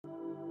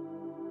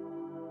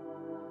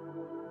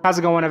How's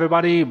it going,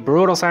 everybody?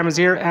 Brutal Simons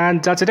here,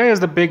 and today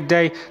is the big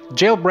day.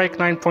 Jailbreak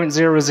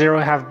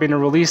 9.00 have been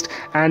released,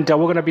 and we're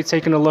going to be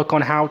taking a look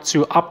on how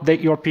to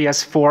update your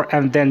PS4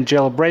 and then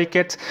jailbreak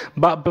it.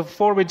 But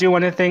before we do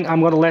anything,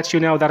 I'm going to let you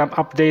know that I'm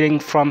updating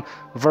from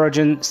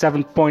version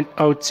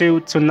 7.02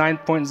 to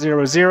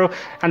 9.00,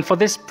 and for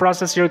this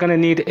process you're going to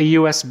need a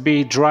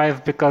USB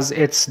drive because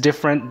it's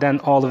different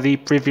than all of the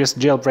previous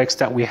jailbreaks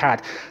that we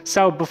had.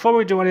 So before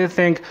we do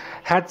anything,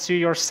 head to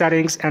your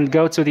settings and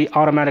go to the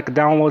automatic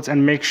downloads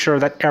and make sure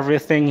that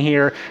everything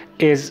here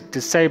is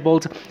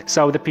disabled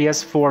so the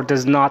PS4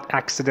 does not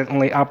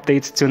accidentally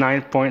update to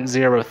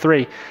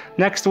 9.03.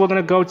 Next, we're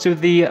going to go to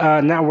the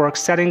network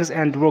settings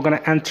and we're going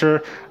to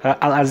enter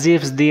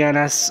Al-Azif's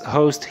DNS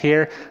host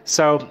here.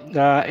 So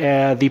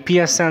the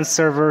PSN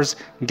servers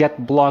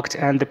get blocked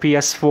and the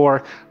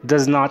PS4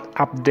 does not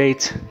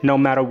update no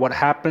matter what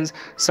happens.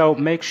 So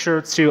make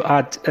sure to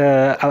add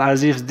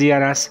Al-Azif's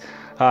DNS,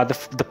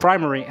 the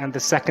primary and the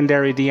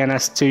secondary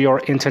DNS to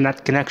your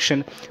internet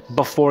connection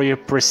before you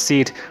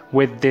proceed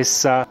with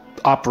this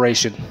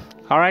operation.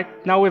 Alright,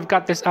 now we've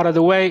got this out of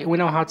the way, we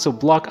know how to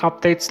block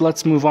updates.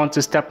 Let's move on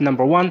to step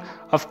number 1.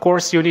 Of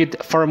course, you need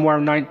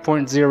firmware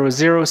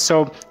 9.00,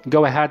 so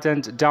go ahead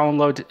and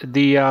download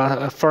the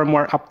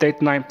firmware update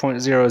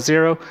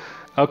 9.00.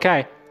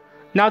 Okay.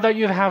 Now that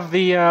you have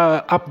the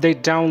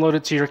update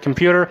downloaded to your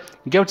computer,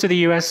 go to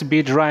the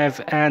USB drive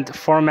and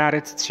format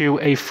it to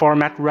a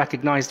format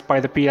recognized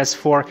by the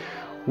PS4,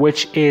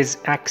 which is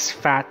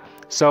exFAT.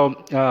 So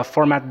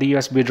format the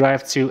USB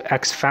drive to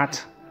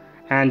exFAT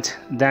and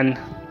then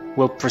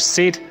we'll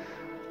proceed.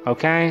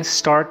 Okay,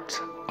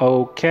 start.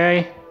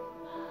 Okay.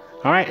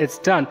 All right, it's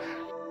done.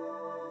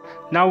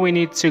 Now we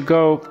need to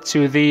go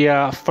to the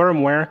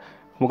firmware.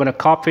 We're going to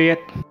copy it.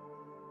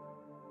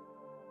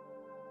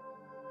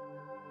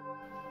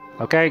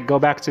 Okay, go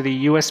back to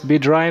the USB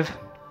drive.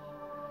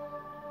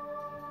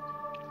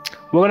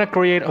 We're going to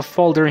create a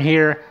folder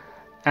here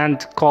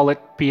and call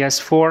it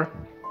PS4.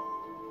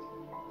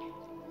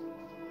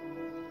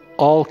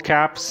 All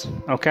caps,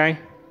 okay?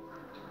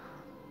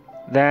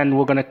 Then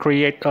we're going to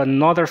create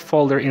another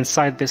folder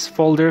inside this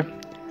folder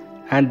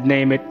and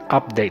name it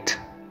update.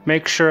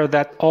 Make sure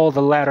that all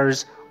the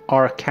letters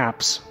are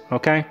caps,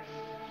 okay?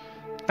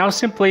 Now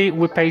simply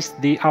we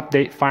paste the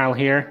update file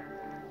here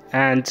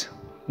and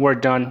we're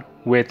done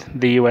with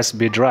the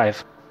USB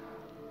drive.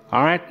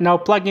 Alright, now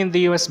plug in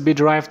the USB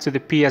drive to the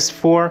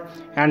PS4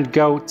 and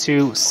go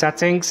to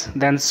settings,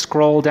 then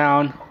scroll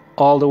down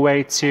all the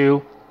way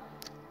to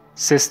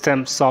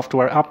system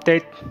software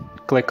update.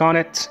 Click on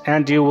it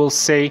and you will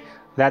see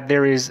that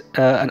there is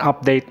an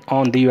update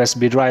on the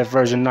USB drive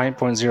version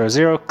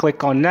 9.00.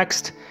 Click on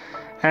next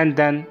and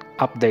then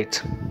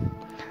update.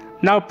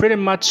 Now pretty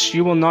much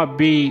you will not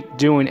be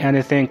doing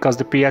anything because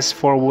the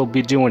PS4 will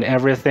be doing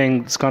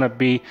everything. It's gonna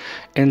be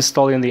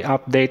installing the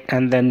update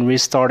and then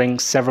restarting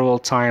several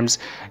times,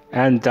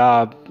 and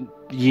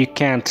you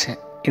can't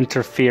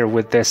interfere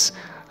with this.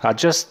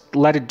 Just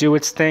let it do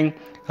its thing.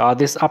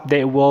 This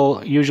update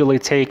will usually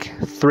take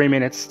 3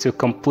 minutes to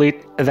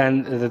complete,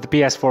 then the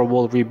PS4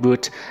 will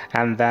reboot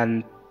and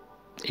then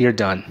you're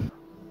done.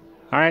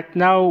 Alright,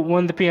 now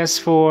when the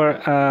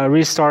PS4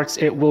 restarts,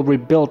 it will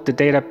rebuild the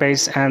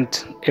database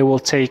and it will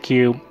take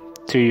you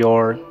to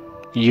your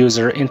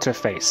user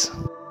interface.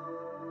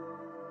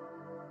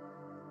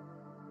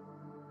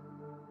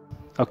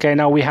 Okay,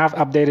 now we have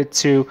updated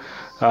to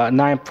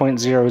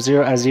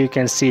 9.00. As you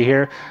can see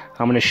here,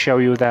 I'm going to show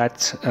you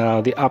that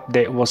the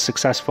update was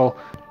successful.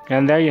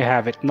 And there you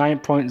have it,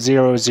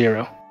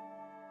 9.00.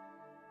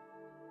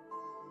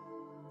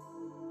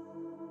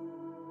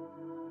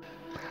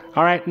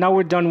 Alright, now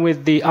we're done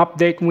with the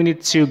update. We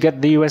need to get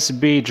the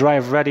USB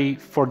drive ready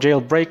for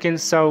jailbreaking.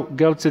 So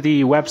go to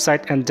the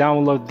website and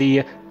download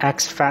the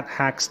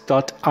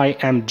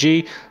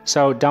exfathacks.img.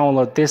 So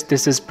download this.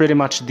 This is pretty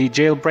much the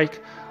jailbreak.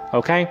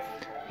 Okay.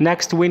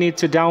 Next, we need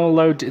to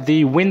download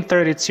the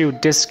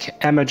Win32 disk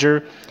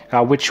imager,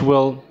 which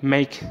will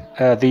make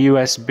the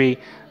USB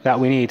that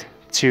we need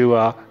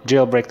to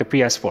jailbreak the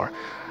PS4.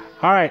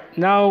 Alright,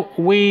 now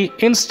we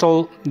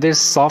install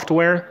this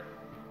software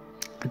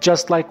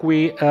just like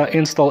we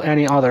install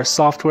any other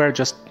software.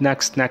 Just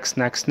next.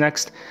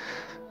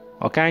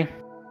 Okay.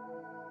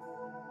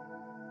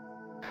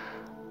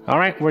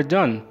 Alright, we're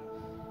done.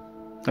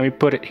 Let me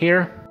put it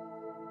here.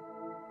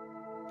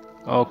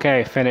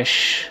 Okay,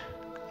 finish.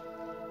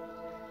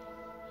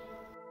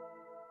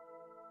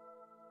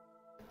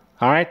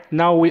 Alright,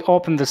 now we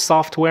open the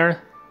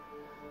software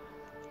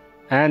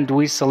and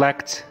we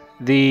select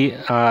the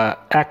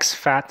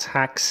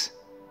exFAT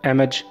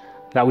image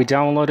that we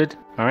downloaded.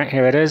 Alright,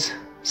 here it is.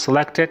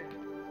 Select it,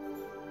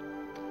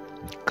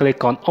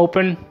 click on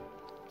open,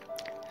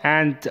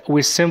 and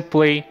we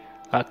simply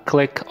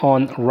click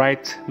on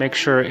write. Make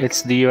sure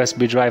it's the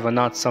USB drive and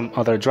not some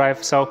other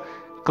drive. So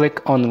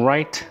click on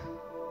write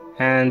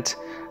and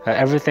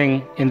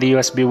everything in the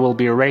USB will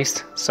be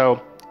erased.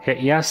 So hit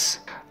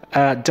yes.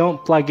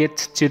 don't plug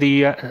it to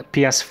the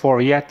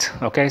PS4 yet.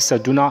 Okay, so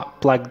do not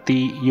plug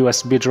the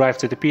USB drive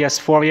to the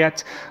PS4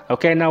 yet.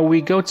 Okay, now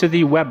we go to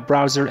the web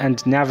browser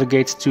and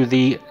navigate to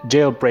the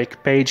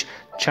jailbreak page,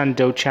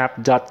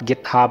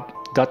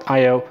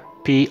 chandochap.github.io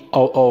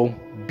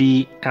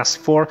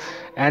POOBS4,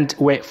 and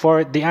wait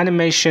for the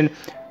animation.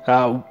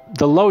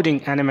 The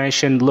loading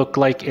animation looked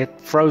like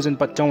it frozen,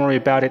 but don't worry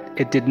about it.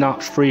 It did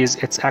not freeze.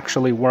 It's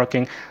actually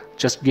working.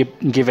 Just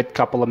give it a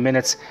couple of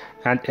minutes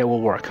and it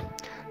will work.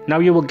 Now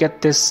you will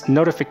get this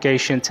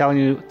notification telling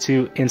you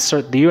to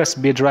insert the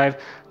USB drive.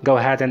 Go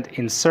ahead and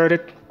insert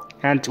it.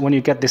 And when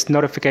you get this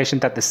notification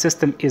that the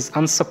system is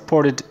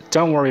unsupported,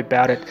 don't worry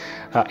about it.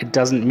 It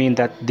doesn't mean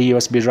that the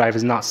USB drive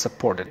is not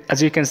supported.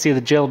 As you can see,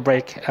 the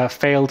jailbreak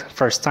failed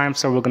first time,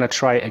 so we're gonna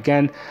try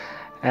again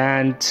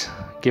and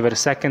give it a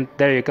second.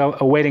 There you go,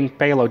 awaiting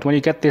payload. When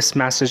you get this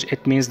message,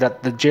 it means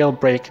that the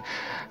jailbreak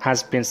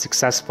has been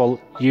successful.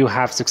 You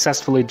have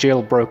successfully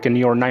jailbroken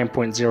your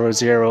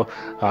 9.00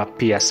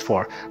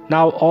 PS4.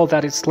 Now all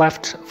that is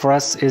left for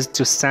us is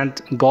to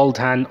send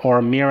Goldhand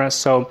or Mira.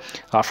 So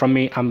from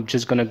me, I'm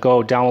just gonna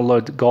go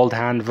download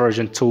Goldhand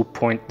version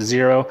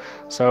 2.0.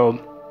 So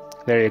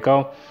there you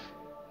go.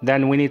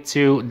 Then we need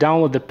to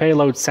download the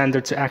payload sender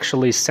to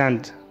actually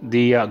send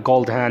the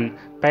Goldhand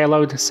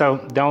payload. So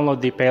download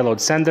the payload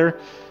sender.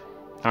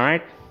 All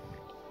right.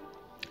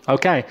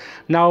 Okay,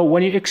 now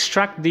when you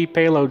extract the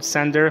payload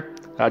sender,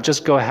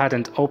 just go ahead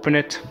and open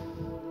it.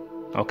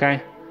 Okay.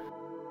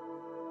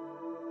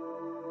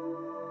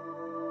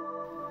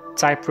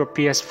 Type your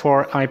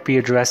PS4 IP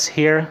address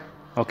here.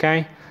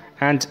 Okay.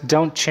 And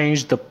don't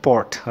change the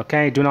port.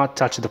 Okay. Do not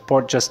touch the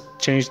port. Just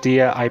change the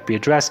IP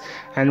address,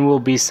 and we'll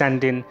be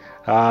sending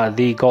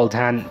the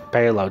Goldhand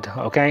payload.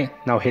 Okay.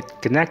 Now hit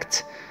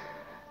connect,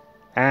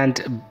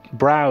 and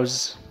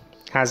browse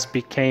has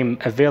become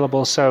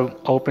available. So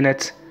open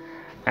it.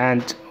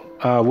 And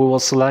we will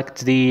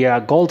select the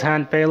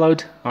Goldhand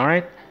payload, all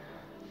right,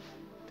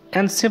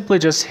 and simply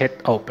just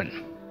hit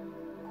open.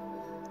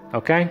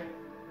 Okay,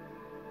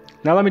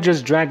 now let me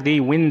just drag the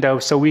window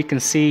so we can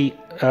see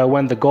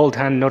when the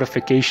Goldhand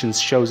notifications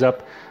shows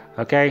up.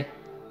 Okay,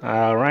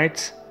 all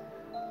right,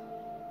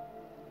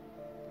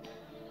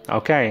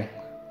 okay,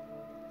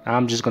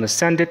 I'm just gonna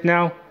send it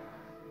now.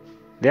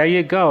 There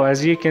you go.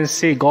 As you can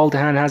see,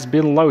 Goldhand has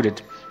been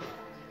loaded.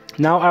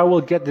 Now I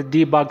will get the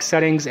debug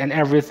settings and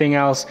everything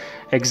else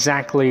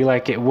exactly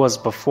like it was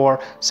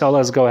before. So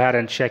let's go ahead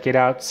and check it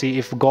out. See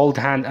if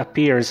Goldhand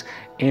appears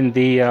in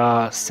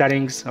the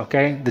settings.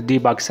 Okay, the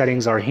debug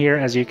settings are here,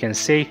 as you can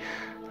see.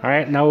 All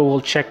right, now we will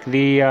check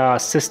the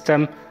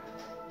system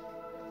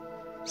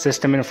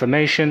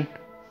information.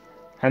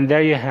 And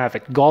there you have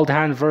it,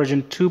 Goldhand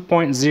version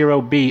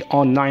 2.0b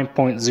on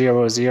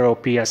 9.00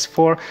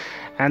 PS4.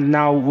 And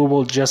now we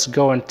will just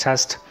go and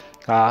test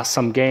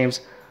some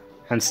games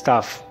and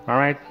stuff. All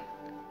right,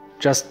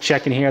 just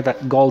checking here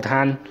that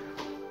Goldhand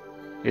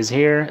is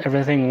here.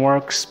 Everything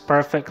works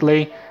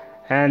perfectly,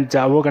 and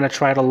we're gonna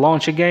try to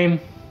launch a game.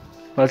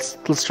 Let's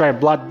try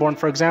Bloodborne,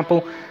 for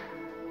example,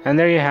 and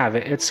there you have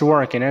it. It's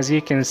working, as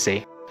you can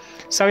see.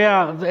 So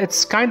yeah,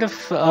 it's kind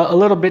of a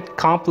little bit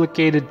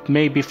complicated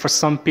maybe for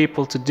some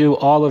people to do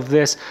all of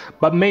this,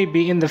 but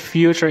maybe in the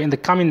future, in the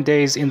coming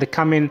days, in the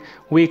coming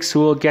weeks,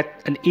 we will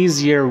get an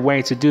easier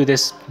way to do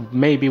this,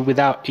 maybe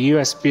without a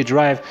USB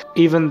drive,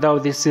 even though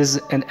this is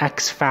an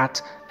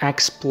exFAT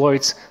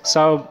exploit.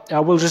 So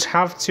we'll just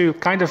have to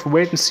kind of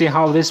wait and see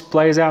how this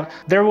plays out.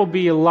 There will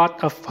be a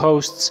lot of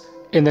hosts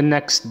in the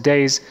next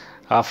days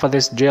for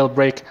this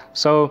jailbreak.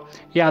 So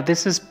yeah,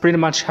 this is pretty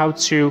much how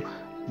to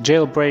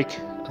jailbreak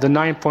the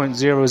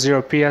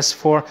 9.00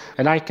 PS4,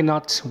 and I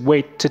cannot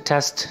wait to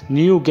test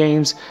new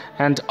games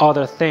and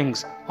other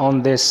things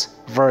on this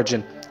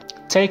version.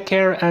 Take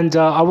care, and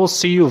I will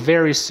see you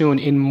very soon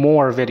in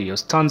more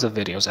videos, tons of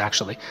videos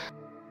actually.